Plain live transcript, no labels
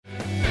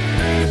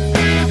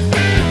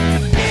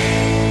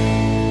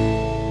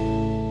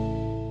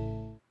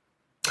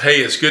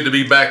Hey, it's good to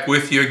be back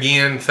with you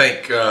again.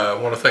 I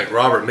want to thank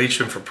Robert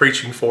Meacham for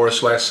preaching for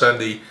us last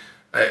Sunday,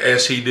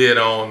 as he did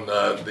on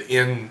the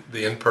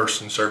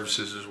in-person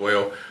services as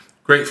well.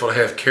 Grateful to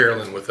have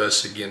Carolyn with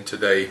us again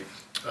today.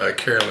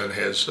 Carolyn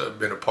has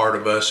been a part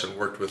of us and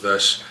worked with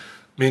us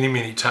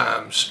many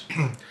times.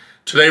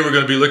 Today we're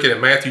going to be looking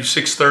at Matthew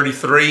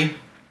 6:33.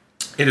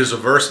 It is a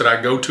verse that I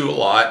go to a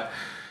lot,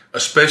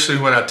 especially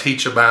when I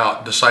teach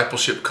about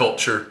discipleship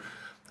culture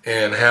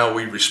and how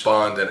we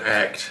respond and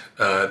act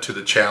to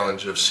the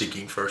challenge of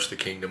seeking first the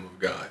kingdom of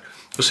God.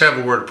 Let's have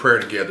a word of prayer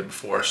together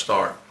before I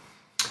start.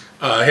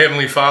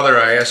 Heavenly Father,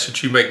 I ask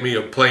that you make me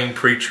a plain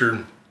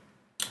preacher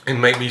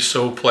and make me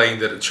so plain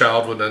that a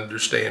child would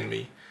understand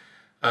me.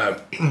 I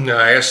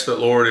ask that,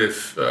 Lord,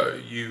 if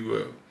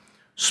you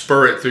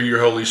spur it through your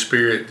Holy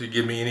Spirit to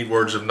give me any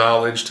words of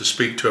knowledge to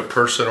speak to a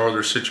person or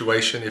their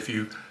situation. If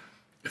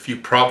you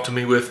prompt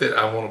me with it,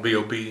 I want to be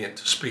obedient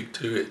to speak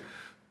to it.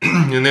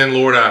 And then,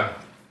 Lord,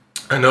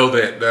 I know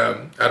that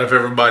out of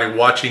everybody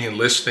watching and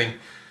listening,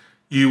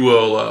 you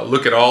will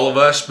look at all of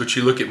us, but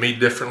you look at me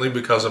differently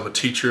because I'm a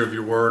teacher of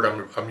your word.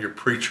 I'm your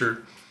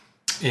preacher.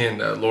 And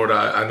Lord,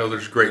 I know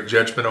there's great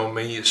judgment on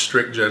me, a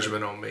strict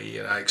judgment on me,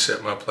 and I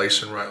accept my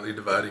place in rightly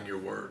dividing your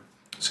word.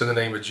 It's in the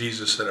name of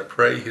Jesus that I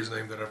pray, his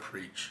name that I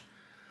preach.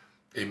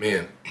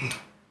 Amen.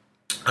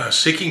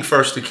 Seeking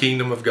first the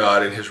kingdom of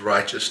God and his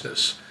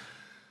righteousness.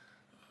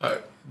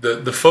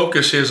 The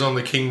focus is on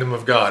the kingdom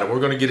of God, and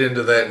we're going to get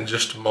into that in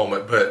just a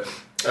moment. But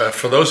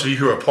for those of you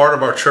who are part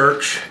of our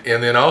church,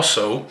 and then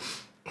also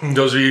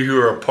those of you who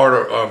are a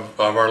part of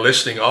our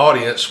listening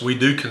audience, we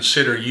do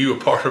consider you a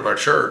part of our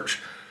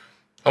church.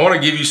 I want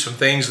to give you some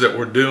things that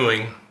we're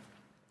doing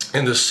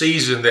in the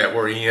season that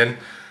we're in.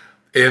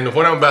 And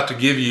what I'm about to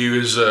give you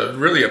is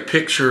really a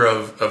picture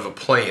of a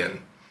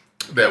plan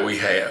that we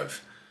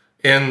have.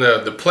 And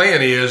the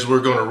plan is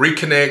we're going to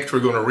reconnect, we're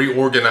going to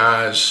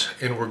reorganize,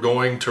 and we're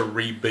going to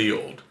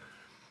rebuild.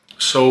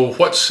 So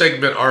what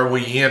segment are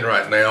we in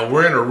right now?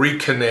 We're in a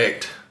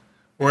reconnect.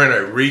 We're in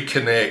a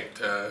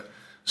reconnect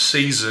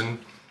season,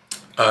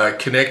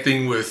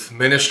 connecting with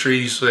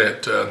ministries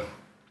that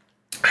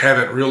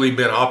haven't really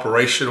been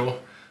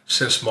operational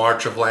since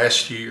March of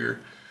last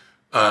year.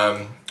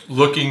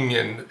 Looking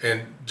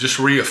and just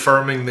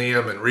reaffirming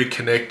them and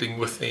reconnecting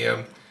with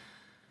them.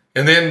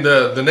 And then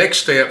the next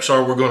steps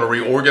are we're going to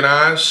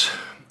reorganize,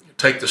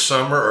 take the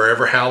summer or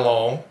ever how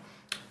long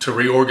to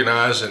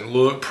reorganize and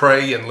look,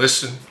 pray and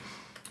listen.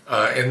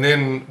 And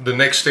then the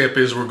next step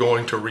is we're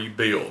going to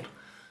rebuild,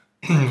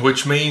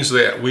 which means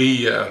that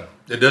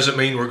it doesn't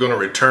mean we're going to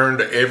return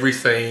to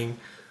everything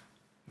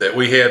that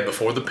we had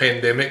before the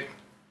pandemic.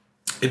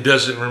 It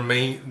doesn't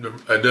mean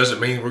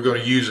we're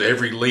going to use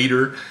every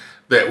leader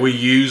that we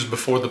used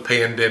before the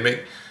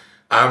pandemic.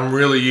 I'm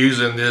really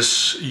using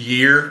this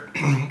year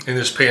in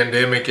this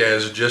pandemic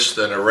as just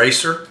an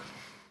eraser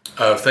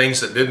of things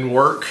that didn't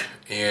work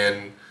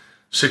and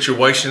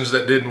situations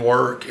that didn't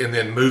work, and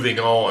then moving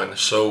on.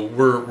 So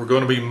we're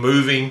going to be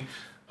moving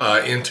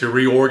into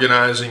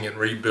reorganizing and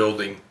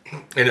rebuilding.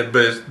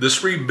 But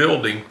this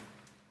rebuilding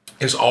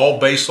is all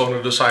based on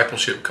a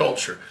discipleship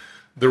culture.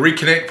 The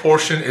reconnect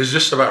portion is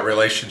just about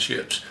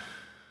relationships.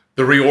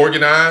 The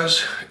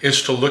reorganize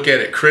is to look at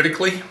it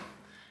critically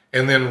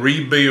and then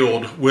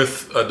rebuild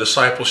with a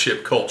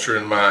discipleship culture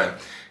in mind.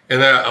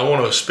 And I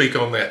want to speak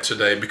on that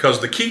today because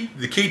the key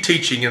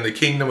teaching in the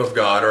kingdom of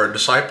God or a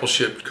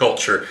discipleship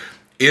culture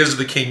is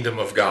the kingdom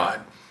of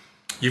God.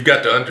 You've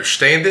got to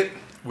understand it.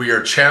 We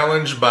are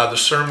challenged by the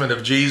sermon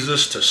of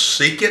Jesus to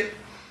seek it.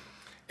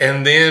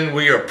 And then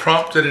we are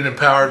prompted and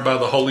empowered by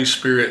the Holy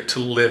Spirit to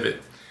live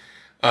it.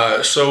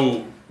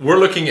 So we're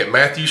looking at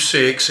Matthew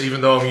 6,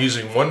 even though I'm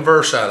using one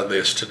verse out of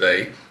this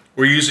today.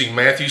 We're using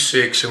Matthew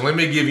 6, and let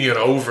me give you an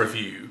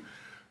overview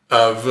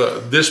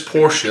of this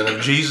portion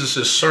of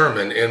Jesus'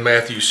 sermon in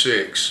Matthew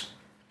 6.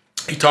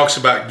 He talks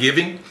about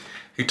giving,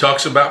 he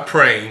talks about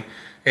praying,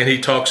 and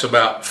he talks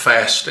about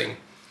fasting.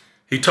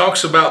 He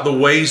talks about the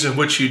ways in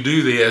which you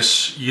do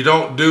this. You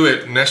don't do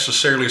it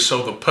necessarily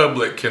so the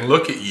public can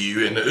look at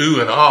you and ooh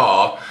and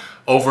ah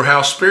over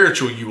how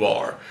spiritual you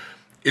are.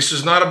 This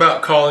is not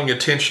about calling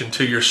attention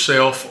to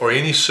yourself or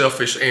any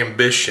selfish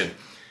ambition.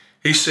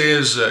 He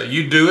says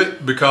you do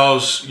it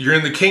because you're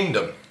in the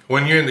kingdom.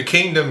 When you're in the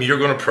kingdom, you're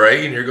going to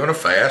pray and you're going to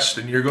fast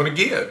and you're going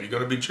to give. You're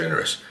going to be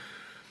generous.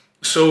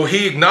 So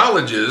he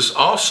acknowledges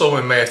also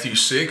in Matthew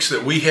 6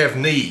 that we have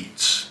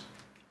needs,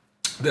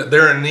 that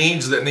there are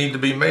needs that need to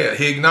be met.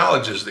 He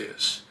acknowledges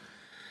this.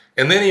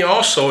 And then he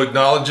also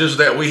acknowledges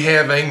that we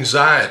have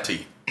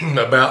anxiety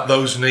about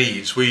those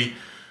needs. We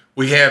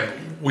have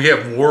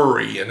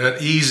worry and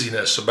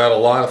uneasiness about a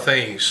lot of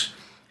things.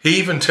 He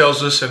even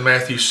tells us in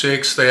Matthew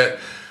 6 that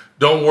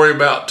don't worry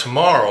about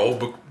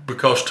tomorrow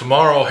because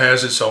tomorrow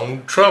has its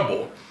own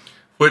trouble,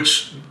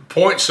 which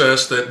points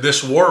us that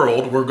this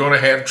world, we're going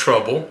to have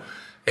trouble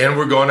and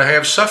we're going to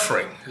have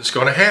suffering. It's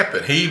going to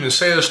happen. He even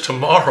says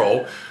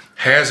tomorrow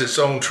has its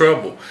own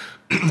trouble.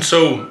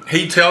 So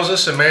he tells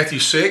us in Matthew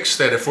 6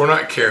 that if we're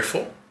not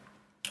careful,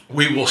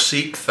 we will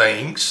seek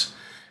things.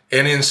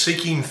 And in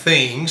seeking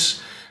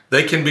things,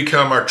 they can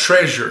become our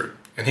treasure.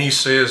 And he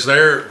says,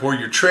 there where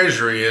your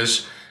treasure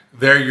is,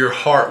 there your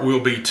heart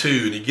will be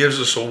too. And he gives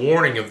us a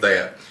warning of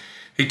that.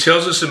 He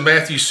tells us in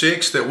Matthew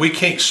 6 that we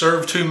can't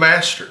serve two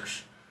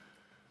masters.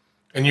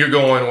 And you're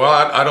going,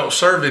 well, I don't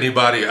serve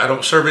anybody. I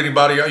don't serve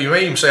anybody. You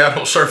may even say, I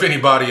don't serve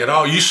anybody at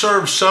all. You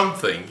serve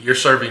something. You're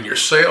serving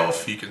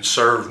yourself. You can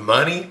serve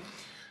money.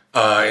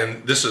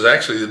 And this is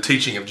actually the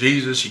teaching of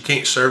Jesus. You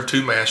can't serve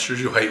two masters.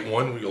 You'll hate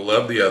one, you'll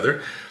love the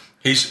other.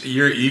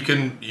 You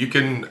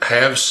can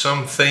have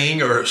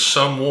something or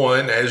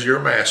someone as your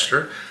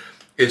master.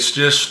 It's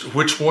just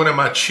which one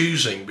am I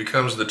choosing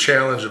becomes the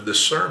challenge of this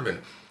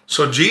sermon.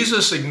 So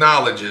Jesus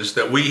acknowledges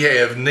that we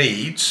have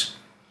needs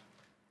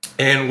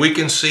and we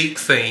can seek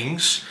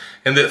things,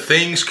 and that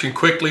things can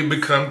quickly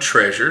become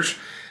treasures,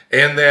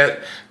 and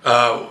that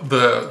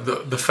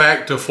the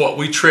fact of what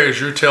we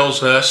treasure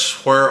tells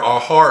us where our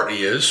heart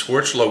is,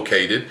 where it's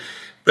located.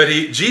 But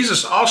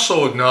Jesus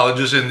also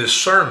acknowledges in this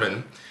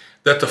sermon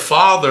that the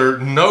Father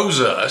knows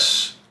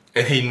us,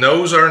 and he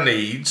knows our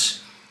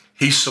needs,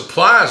 he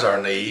supplies our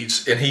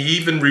needs, and he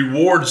even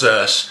rewards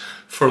us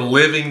for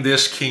living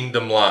this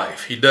kingdom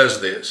life. He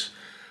does this.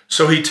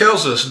 So he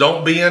tells us,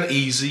 don't be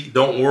uneasy,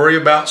 don't worry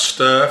about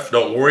stuff,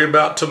 don't worry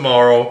about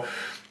tomorrow.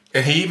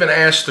 And he even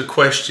asks the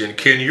question,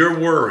 can your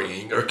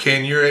worrying or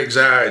can your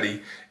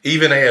anxiety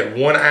even add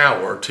 1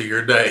 hour to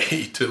your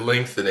day to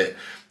lengthen it?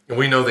 And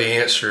we know the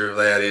answer to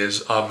that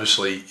is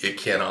obviously it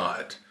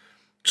cannot.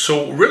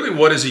 So really,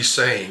 what is he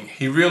saying?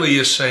 He really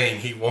is saying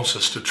he wants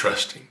us to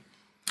trust him.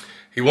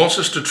 He wants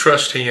us to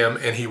trust him,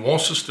 and he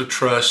wants us to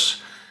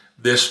trust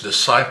this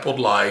discipled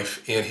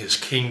life in his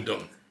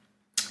kingdom.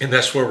 And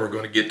that's where we're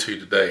going to get to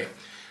today.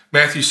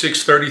 Matthew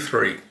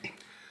 6:33.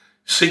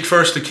 Seek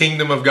first the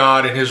kingdom of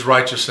God and his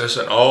righteousness,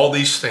 and all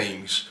these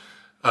things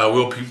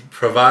will be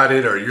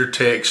provided, or your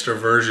text or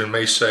version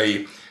may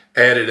say,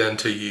 added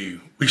unto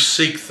you. We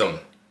seek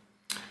them.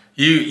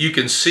 You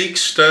can seek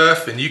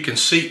stuff and you can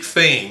seek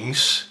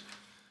things.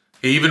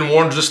 He even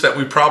warns us that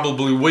we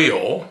probably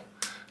will.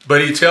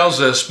 But he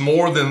tells us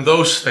more than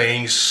those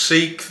things,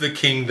 seek the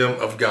kingdom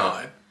of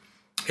God.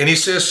 And he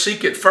says,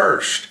 seek it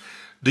first.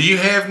 Do you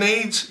have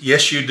needs?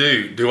 Yes, you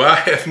do. Do I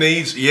have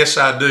needs? Yes,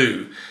 I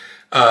do.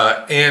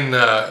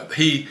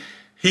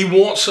 He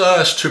wants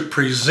us to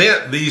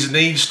present these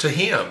needs to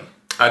him.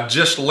 I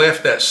just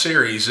left that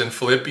series in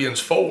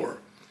Philippians 4,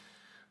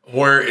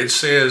 where it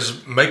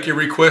says, make your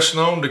requests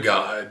known to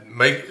God.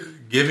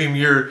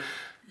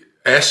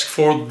 Ask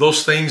for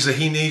those things that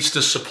he needs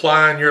to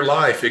supply in your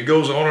life. It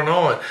goes on and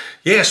on.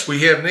 Yes,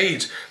 we have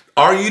needs.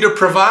 Are you to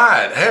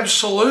provide?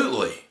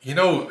 Absolutely. You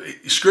know,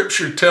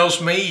 Scripture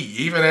tells me,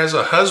 even as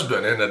a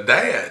husband and a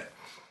dad,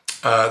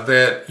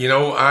 that, you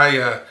know,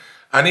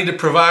 I need to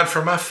provide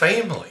for my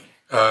family.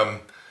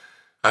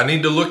 I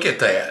need to look at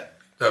that.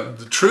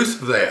 The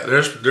truth of that.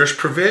 There's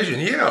provision,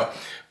 yeah.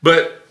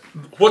 But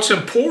what's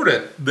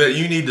important that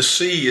you need to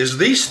see is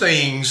these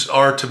things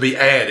are to be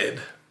added.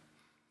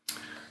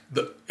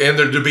 And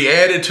they're to be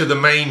added to the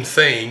main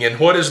thing. And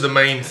what is the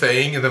main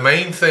thing? And the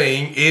main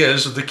thing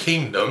is the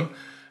kingdom.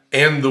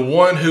 And the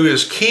one who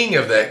is king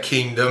of that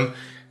kingdom,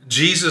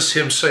 Jesus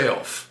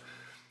himself.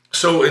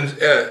 So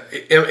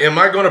am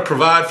I going to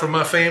provide for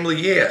my family?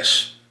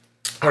 Yes.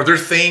 Are there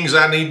things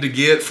I need to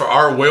get for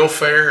our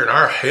welfare and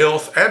our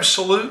health?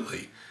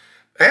 Absolutely.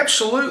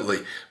 Absolutely.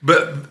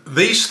 But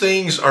these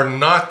things are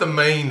not the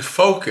main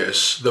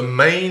focus. The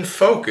main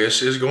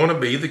focus is going to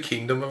be the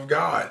kingdom of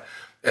God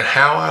and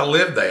how I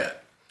live that.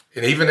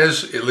 And even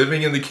as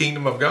living in the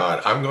kingdom of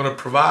God, I'm going to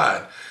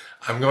provide.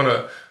 I'm going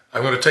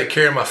to take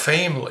care of my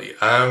family.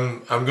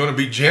 I'm going to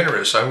be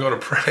generous. I'm going to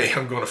pray.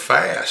 I'm going to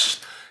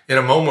fast. In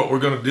a moment, we're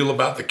going to deal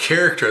about the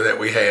character that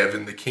we have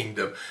in the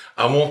kingdom.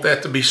 I want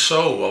that to be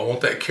so. I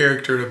want that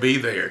character to be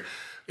there.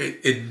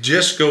 It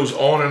just goes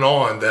on and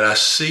on that I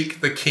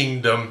seek the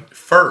kingdom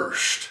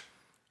first.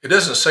 It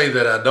doesn't say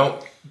that I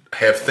don't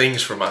have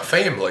things for my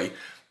family.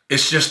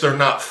 It's just they're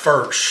not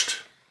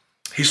first.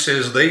 He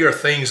says they are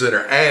things that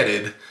are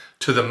added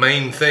to the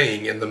main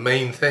thing, and the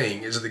main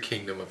thing is the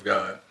kingdom of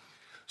God.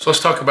 So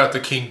let's talk about the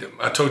kingdom.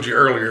 I told you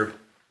earlier,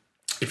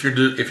 if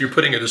you're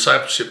putting a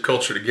discipleship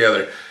culture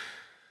together,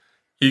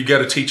 you got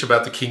to teach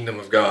about the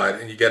kingdom of God,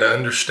 and you got to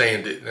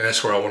understand it. And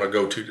that's where I want to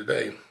go to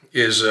today.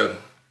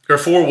 There are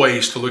 4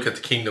 ways to look at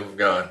the kingdom of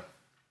God.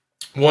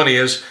 One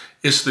is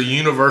it's the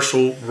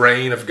universal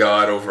reign of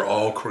God over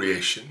all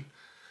creation.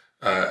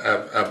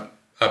 I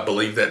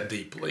believe that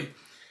deeply.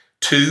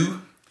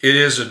 2, it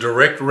is a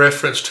direct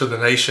reference to the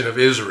nation of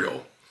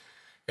Israel.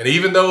 And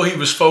even though he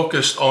was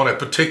focused on a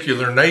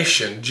particular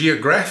nation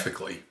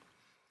geographically,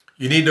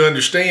 you need to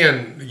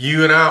understand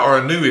you and I are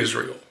a new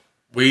Israel.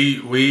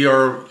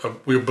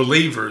 We're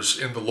believers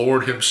in the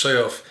Lord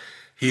himself.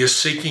 He is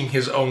seeking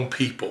his own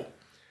people.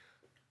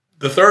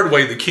 The 3rd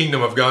way the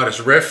kingdom of God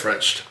is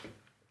referenced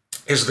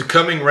is the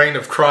coming reign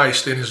of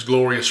Christ in his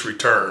glorious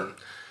return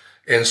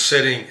and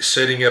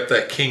setting up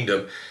that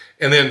kingdom.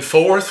 And then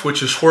 4th,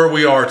 which is where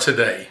we are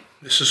today.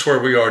 This is where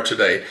we are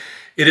today.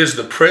 It is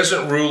the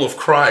present rule of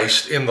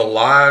Christ in the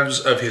lives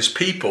of his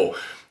people,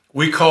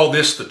 We call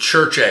this the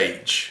church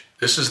age.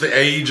 This is the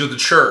age of the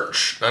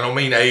church. I don't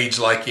mean age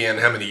like in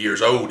how many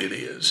years old it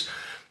is.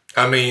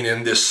 I mean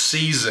in this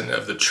season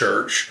of the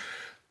church.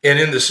 And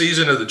in the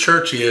season of the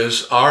church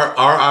is our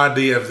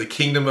idea of the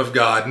kingdom of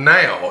God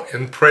now,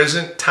 in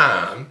present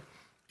time,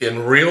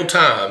 in real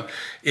time,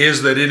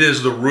 is that it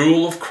is the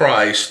rule of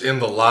Christ in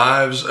the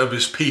lives of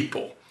his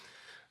people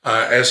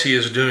as he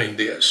is doing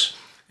this.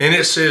 And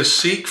it says,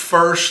 seek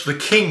first the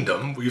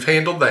kingdom, we've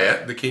handled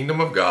that, the kingdom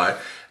of God,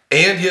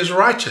 and his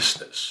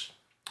righteousness.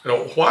 You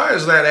know, why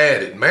is that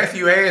added?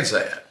 Matthew adds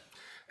that.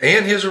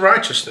 And his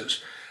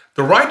righteousness.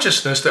 The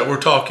righteousness that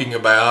we're talking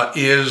about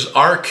is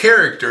our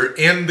character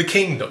in the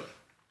kingdom.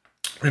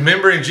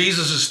 Remember in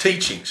Jesus'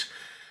 teachings,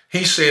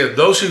 he said,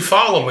 those who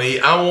follow me,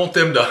 I want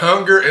them to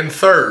hunger and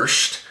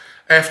thirst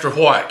after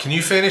what? Can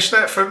you finish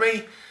that for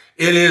me?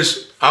 It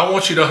is, I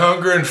want you to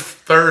hunger and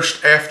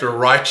thirst after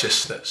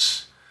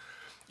righteousness.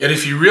 And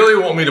if you really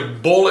want me to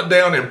boil it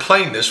down in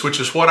plainness, which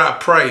is what I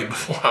pray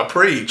before I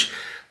preach,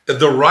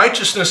 the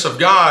righteousness of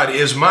God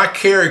is my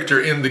character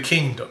in the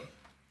kingdom.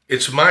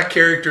 It's my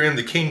character in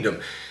the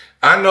kingdom.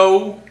 I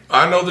know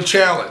the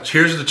challenge.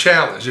 Here's the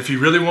challenge. If you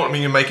really want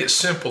me to make it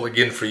simple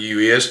again for you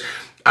is,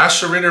 I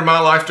surrendered my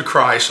life to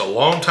Christ a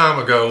long time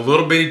ago, a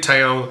little bitty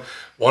town.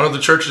 One of the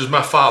churches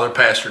my father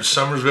pastored,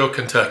 Summersville,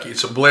 Kentucky.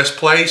 It's a blessed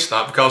place,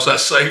 not because I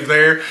saved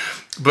there,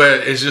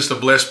 but it's just a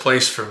blessed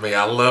place for me.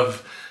 I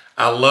loved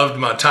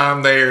my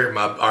time there,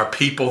 our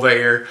people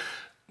there,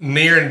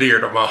 near and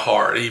dear to my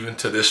heart, even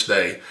to this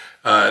day.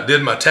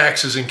 Did my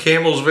taxes in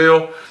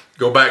Campbellsville,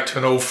 go back to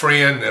an old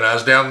friend, and I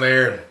was down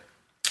there, and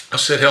I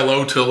said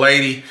hello to a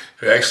lady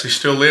who actually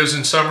still lives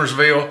in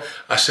Summersville.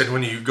 I said,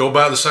 when you go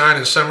by the sign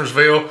in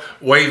Summersville,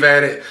 wave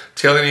at it,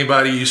 tell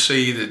anybody you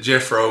see that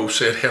Jeff Rowe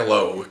said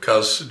hello,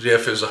 because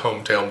Jeff is a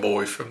hometown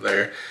boy from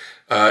there.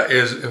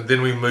 And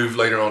then we moved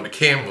later on to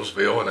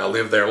Campbellsville, and I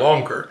lived there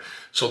longer.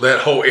 So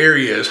that whole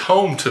area is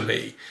home to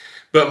me.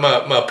 But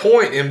my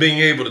point in being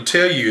able to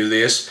tell you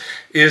this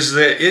is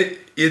that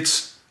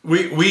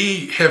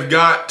we have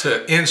got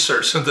to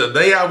insert, since the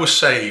day I was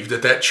saved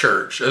at that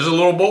church as a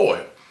little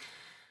boy,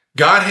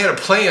 God had a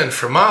plan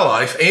for my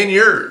life and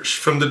yours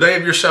from the day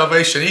of your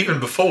salvation, even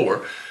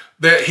before,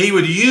 that he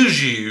would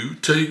use you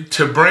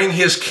to bring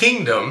his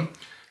kingdom,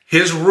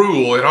 his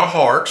rule in our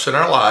hearts and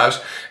our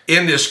lives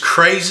in this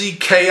crazy,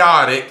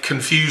 chaotic,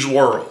 confused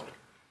world.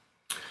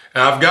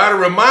 And I've got to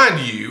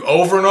remind you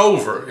over and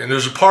over, and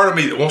there's a part of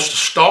me that wants to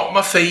stomp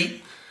my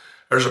feet.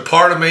 There's a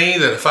part of me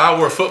that if I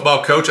were a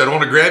football coach, I'd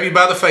want to grab you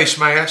by the face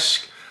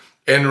mask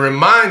and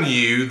remind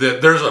you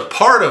that there's a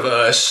part of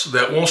us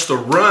that wants to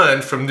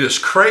run from this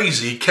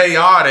crazy,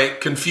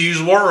 chaotic,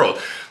 confused world.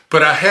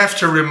 But I have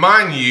to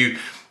remind you,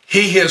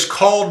 he has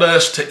called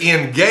us to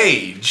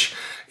engage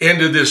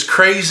into this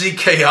crazy,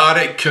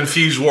 chaotic,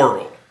 confused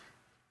world.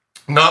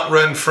 Not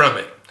run from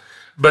it,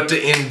 but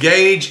to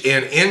engage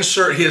and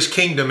insert his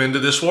kingdom into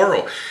this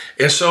world.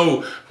 And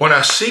so when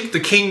I seek the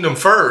kingdom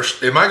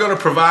first, am I going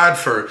to provide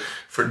for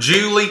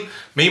Julie,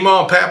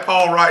 Meemaw, and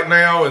Papaw right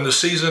now in the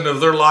season of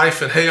their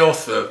life and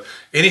health?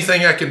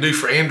 Anything I can do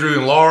for Andrew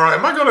and Laura,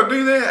 am I going to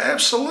do that?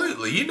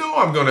 Absolutely. You know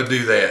I'm going to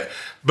do that.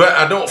 But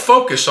I don't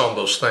focus on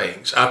those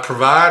things. I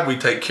provide, we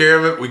take care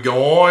of it, we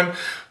go on.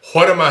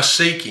 What am I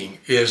seeking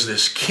is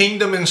this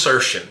kingdom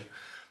insertion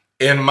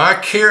in my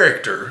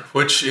character,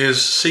 which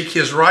is seek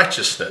his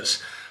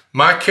righteousness.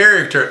 My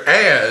character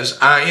as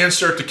I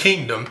insert the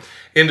kingdom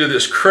into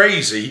this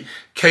crazy,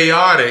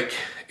 chaotic,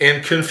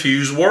 and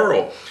confused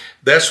world.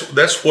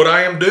 That's what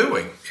I am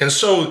doing. And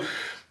so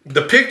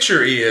the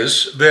picture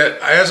is that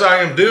as I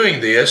am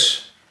doing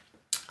this,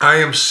 I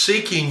am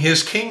seeking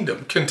his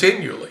kingdom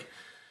continually.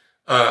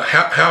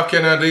 How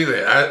can I do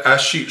that? I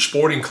shoot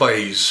sporting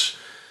clays.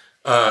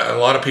 A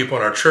lot of people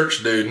in our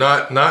church do,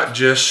 not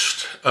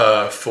just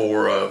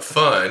for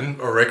fun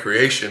or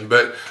recreation,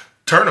 but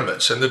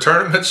tournaments. And the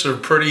tournaments are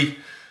pretty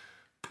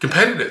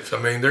competitive.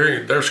 I mean,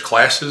 there's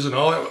classes and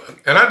all that,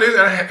 and I do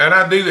that, and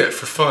I do that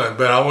for fun.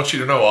 But I want you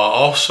to know, I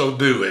also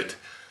do it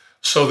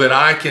so that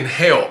I can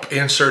help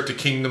insert the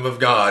kingdom of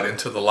God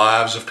into the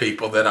lives of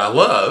people that I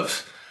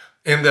love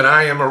and that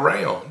I am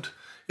around.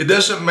 It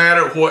doesn't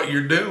matter what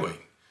you're doing.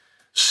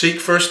 Seek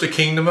first the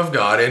kingdom of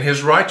God and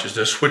his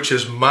righteousness, which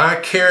is my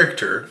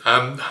character.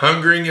 I'm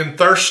hungering and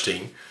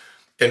thirsting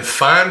and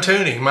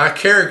fine-tuning my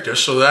character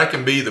so that I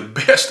can be the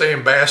best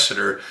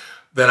ambassador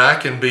that I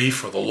can be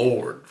for the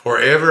Lord.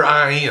 Wherever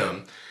I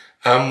am,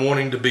 I'm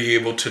wanting to be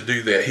able to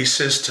do that. He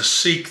says to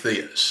seek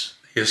this,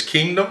 his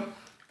kingdom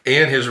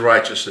and his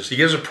righteousness. He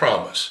gives a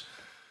promise.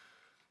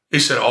 He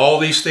said, all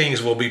these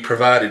things will be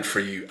provided for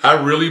you. I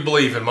really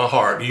believe in my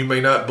heart. You may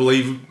not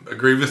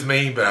agree with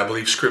me, but I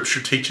believe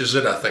Scripture teaches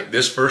it. I think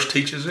this verse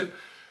teaches it,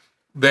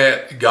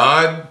 that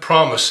God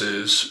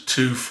promises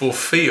to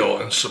fulfill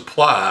and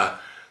supply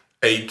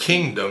a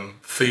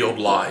kingdom-filled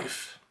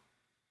life.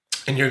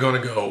 And you're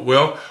going to go,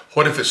 well,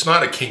 what if it's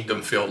not a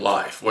kingdom-filled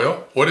life?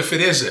 Well, what if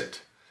it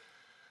isn't?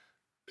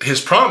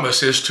 His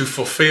promise is to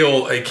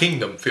fulfill a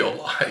kingdom-filled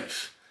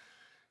life.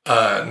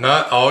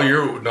 Not all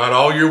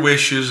your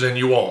wishes and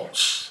your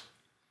wants,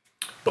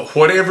 But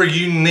whatever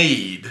you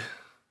need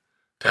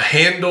to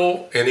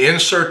handle and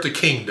insert the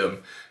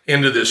kingdom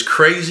into this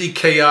crazy,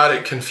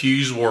 chaotic,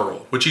 confused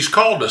world, which he's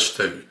called us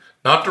to,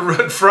 not to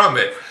run from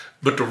it,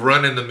 but to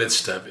run in the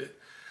midst of it.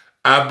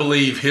 I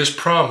believe his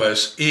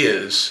promise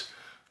is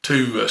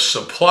to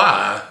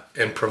supply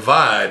and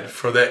provide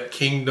for that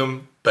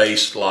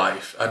kingdom-based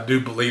life. I do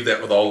believe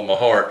that with all of my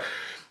heart.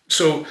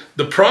 So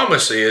the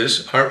promise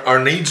is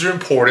our needs are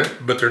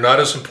important, but they're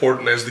not as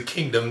important as the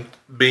kingdom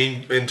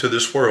being into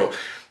this world.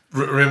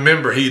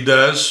 Remember, he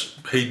does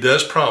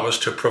promise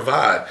to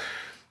provide.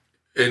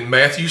 In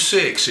Matthew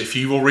 6, if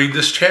you will read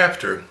this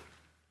chapter,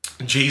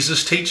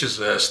 Jesus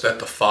teaches us that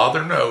the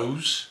Father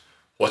knows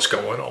what's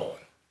going on,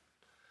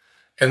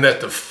 and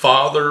that the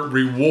Father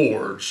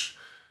rewards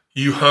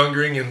you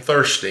hungering and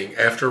thirsting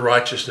after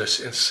righteousness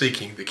and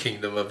seeking the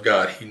kingdom of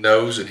God. He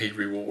knows and he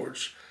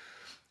rewards.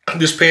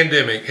 This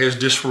pandemic has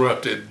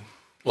disrupted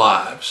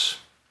lives,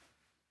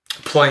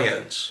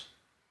 plans,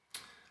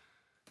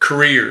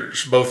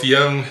 careers, both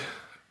young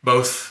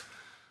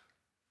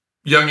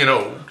and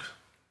old,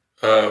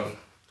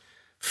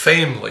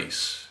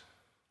 families,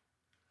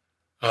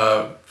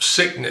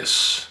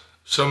 sickness.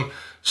 Some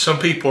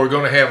people are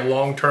going to have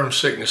long-term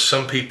sickness.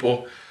 Some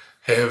people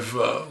have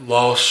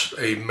lost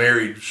a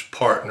marriage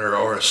partner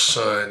or a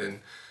son, and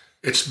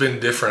it's been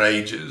different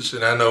ages.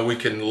 And I know we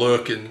can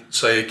look and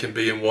say it can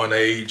be in one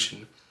age.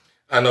 And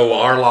I know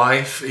our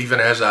life, even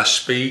as I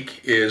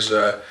speak, is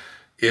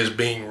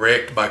being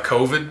wrecked by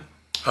COVID.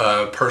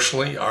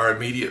 Personally, our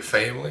immediate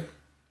family.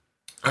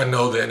 I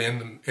know that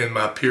in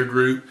my peer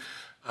group,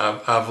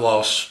 I've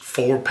lost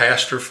 4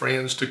 pastor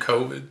friends to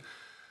COVID.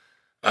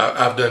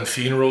 I've done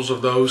funerals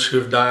of those who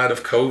have died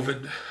of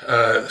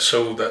COVID,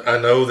 so that I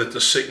know that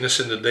the sickness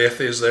and the death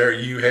is there.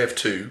 You have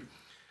too.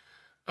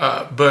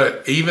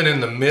 But even in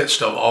the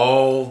midst of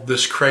all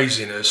this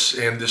craziness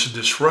and this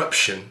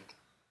disruption,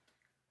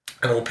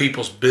 I know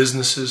people's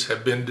businesses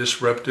have been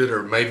disrupted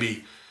or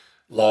maybe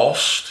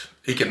lost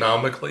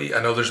economically.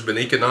 I know there's been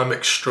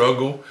economic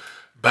struggle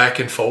back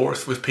and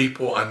forth with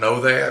people. I know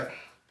that.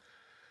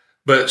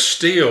 But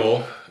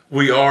still,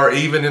 we are,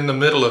 even in the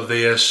middle of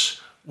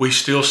this, we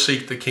still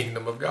seek the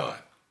kingdom of God.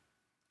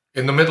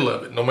 In the middle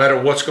of it, no matter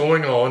what's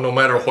going on, no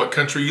matter what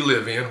country you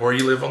live in, where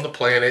you live on the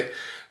planet,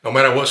 no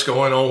matter what's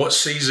going on, what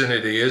season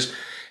it is.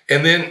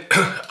 And then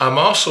I'm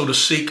also to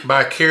seek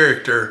my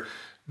character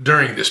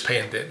during this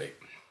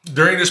pandemic.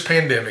 During this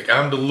pandemic,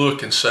 I'm to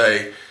look and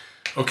say,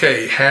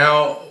 okay,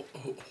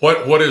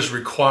 what is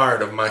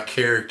required of my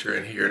character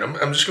in here? And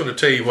I'm just going to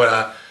tell you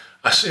what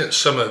I sense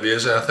some of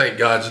this, and I think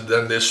God's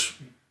done this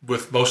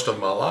with most of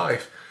my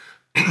life,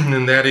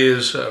 and that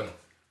is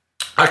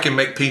I can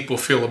make people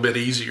feel a bit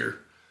easier.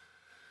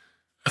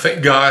 I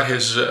think God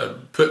has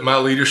put my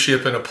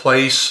leadership in a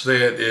place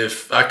that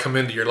if I come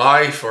into your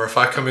life or if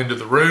I come into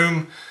the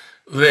room,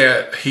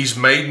 that he's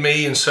made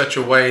me in such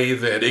a way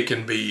that it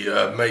can be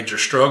a major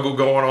struggle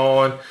going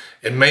on.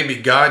 And maybe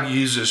God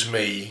uses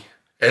me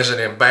as an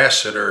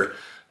ambassador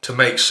to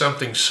make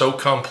something so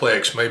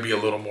complex maybe a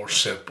little more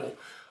simple.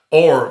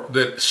 Or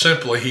that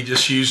simply he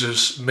just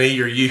uses me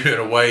or you in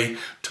a way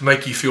to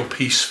make you feel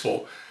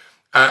peaceful.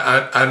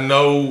 I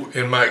know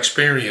in my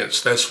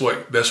experience that's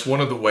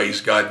one of the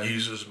ways God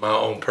uses my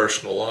own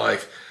personal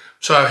life.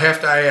 So I have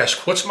to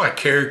ask, what's my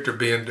character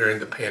been during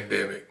the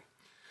pandemic?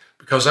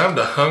 Because I'm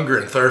to hunger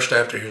and thirst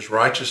after his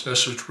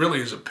righteousness, which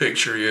really is a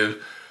picture is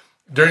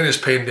during this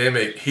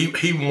pandemic,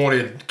 he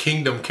wanted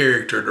kingdom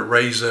character to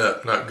raise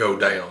up, not go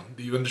down.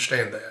 Do you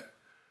understand that?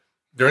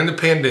 During the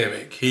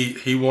pandemic,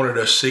 he wanted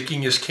us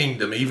seeking his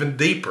kingdom even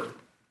deeper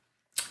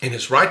in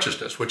his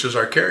righteousness, which is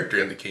our character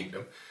in the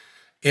kingdom.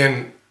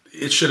 And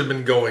it should have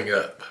been going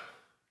up.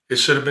 It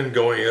should have been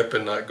going up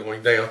and not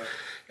going down.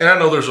 And I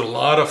know there's a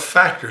lot of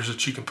factors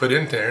that you can put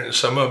in there, and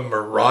some of them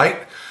are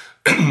right.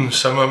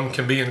 Some of them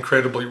can be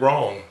incredibly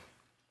wrong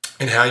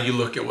in how you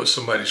look at what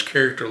somebody's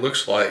character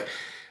looks like.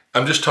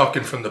 I'm just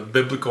talking from the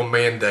biblical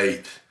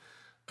mandate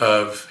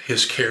of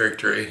his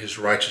character and his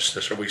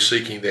righteousness. Are we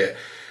seeking that?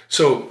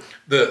 So,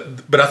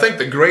 but I think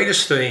the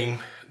greatest thing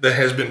that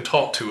has been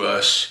taught to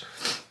us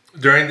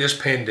during this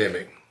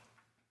pandemic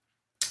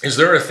is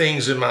there are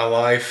things in my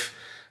life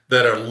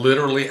that are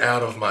literally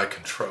out of my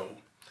control.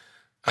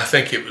 I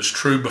think it was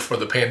true before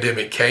the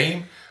pandemic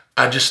came.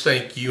 I just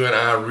think you and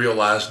I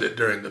realized it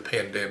during the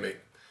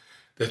pandemic,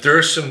 that there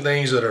are some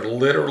things that are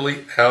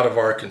literally out of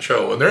our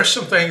control. And there are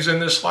some things in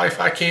this life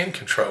I can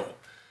control.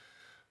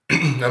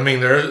 I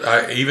mean,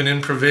 even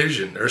in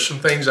provision, there's some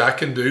things I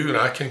can do and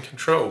I can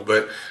control.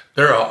 But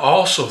there are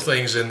also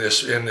things in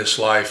this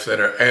life that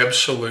are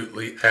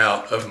absolutely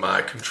out of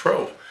my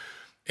control.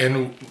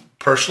 And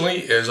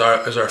personally, as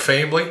our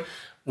family,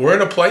 we're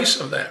in a place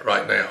of that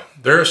right now.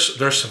 There's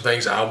some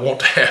things I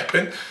want to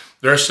happen.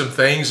 There are some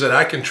things that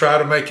I can try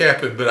to make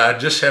happen, but I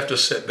just have to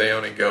sit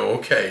down and go,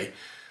 okay,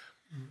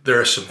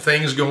 there are some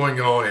things going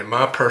on in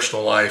my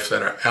personal life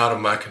that are out of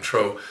my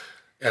control.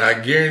 And I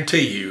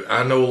guarantee you,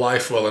 I know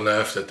life well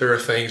enough that there are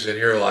things in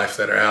your life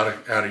that are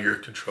out of your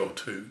control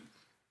too.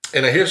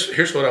 And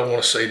here's what I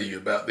want to say to you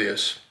about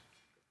this.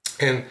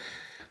 And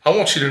I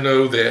want you to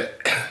know that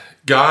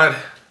God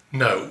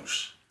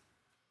knows.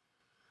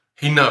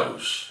 He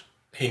knows.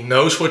 He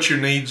knows what your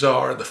needs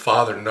are. The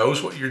Father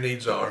knows what your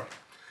needs are.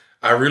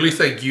 I really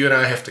think you and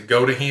I have to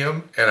go to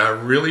Him, and I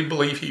really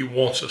believe He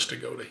wants us to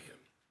go to Him.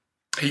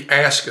 He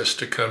asks us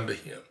to come to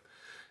Him.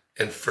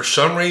 And for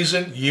some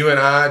reason, you and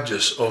I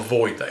just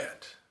avoid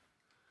that.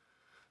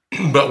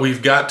 But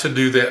we've got to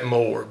do that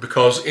more,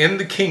 because in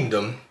the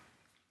kingdom,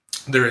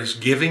 there is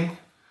giving,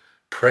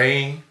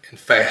 praying, and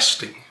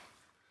fasting.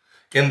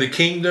 In the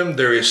kingdom,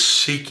 there is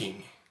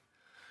seeking.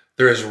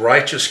 There is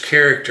righteous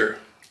character.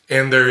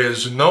 And there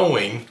is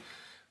knowing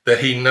that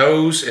He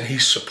knows and He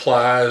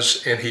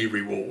supplies and He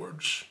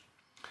rewards.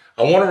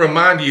 I want to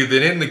remind you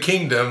that in the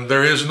kingdom,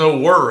 there is no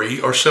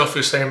worry or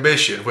selfish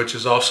ambition, which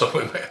is also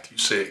in Matthew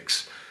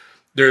 6.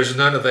 There is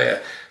none of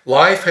that.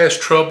 Life has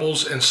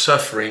troubles and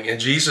suffering, and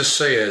Jesus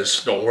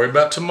says, don't worry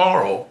about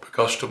tomorrow,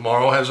 because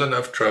tomorrow has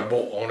enough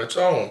trouble on its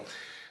own.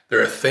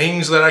 There are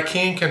things that I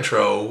can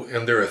control,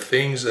 and there are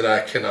things that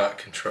I cannot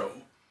control.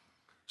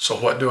 So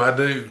what do I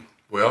do?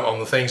 Well, on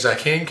the things I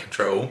can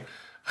control,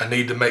 I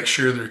need to make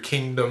sure they're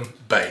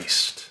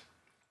kingdom-based.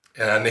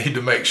 And I need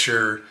to make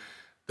sure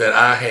that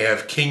I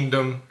have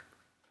kingdom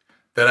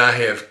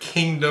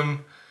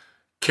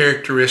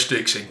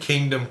characteristics and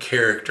kingdom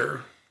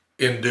character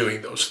in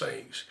doing those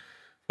things.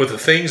 With the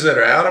things that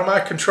are out of my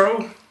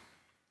control,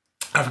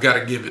 I've got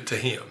to give it to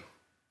Him.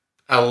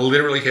 I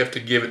literally have to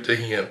give it to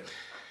Him.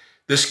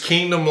 This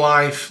kingdom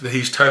life that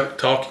He's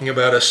talking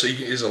about us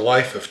is a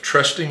life of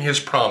trusting His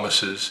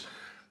promises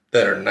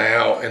that are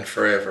now and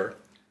forever.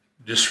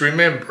 Just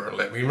remember,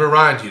 let me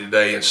remind you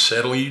today and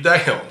settle you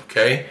down,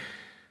 okay?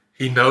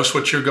 He knows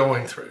what you're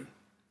going through.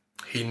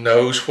 He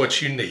knows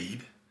what you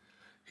need.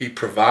 He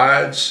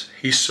provides,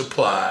 He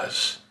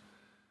supplies,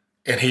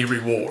 and He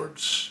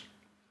rewards.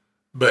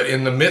 But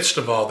in the midst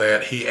of all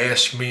that, He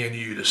asks me and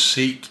you to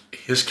seek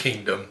His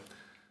kingdom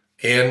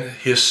and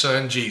His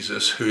Son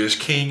Jesus, who is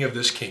King of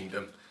this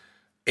kingdom,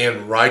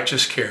 and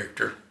righteous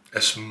character.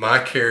 That's my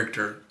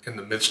character in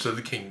the midst of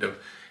the kingdom.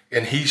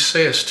 And He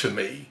says to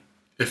me,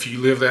 if you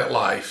live that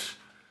life,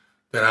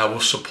 then I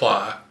will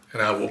supply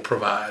and I will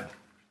provide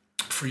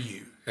for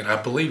you. And I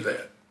believe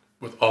that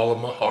with all of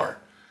my heart.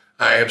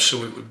 I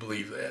absolutely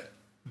believe that.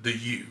 Do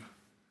you?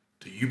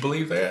 Do you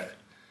believe that?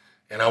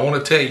 And I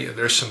want to tell you,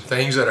 there's some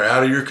things that are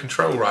out of your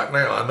control right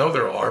now. I know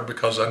there are,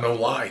 because I know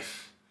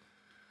life.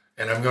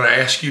 And I'm going to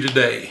ask you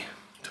today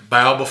to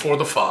bow before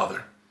the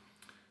Father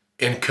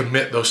and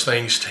commit those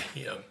things to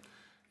Him.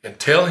 And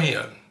tell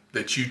Him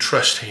that you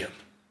trust Him.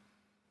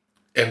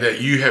 And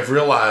that you have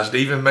realized,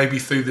 even maybe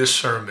through this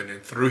sermon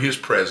and through His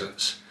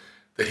presence,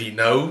 that He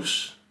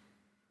knows,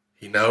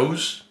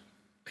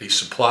 He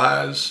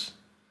supplies,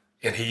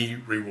 and He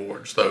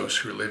rewards those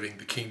who are living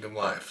the kingdom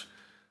life.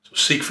 So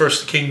seek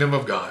first the kingdom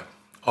of God,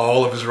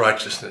 all of His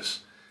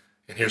righteousness.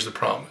 And here's the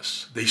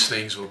promise. These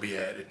things will be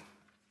added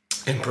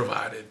and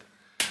provided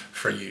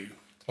for you.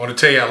 I want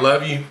to tell you I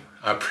love you.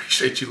 I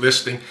appreciate you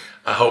listening.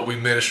 I hope we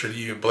minister to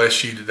you and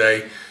bless you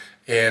today.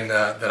 And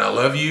that I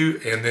love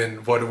you. And then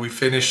what do we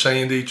finish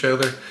saying to each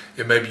other?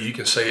 And maybe you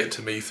can say it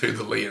to me through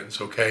the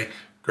lens, okay?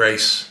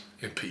 Grace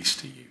and peace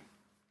to you.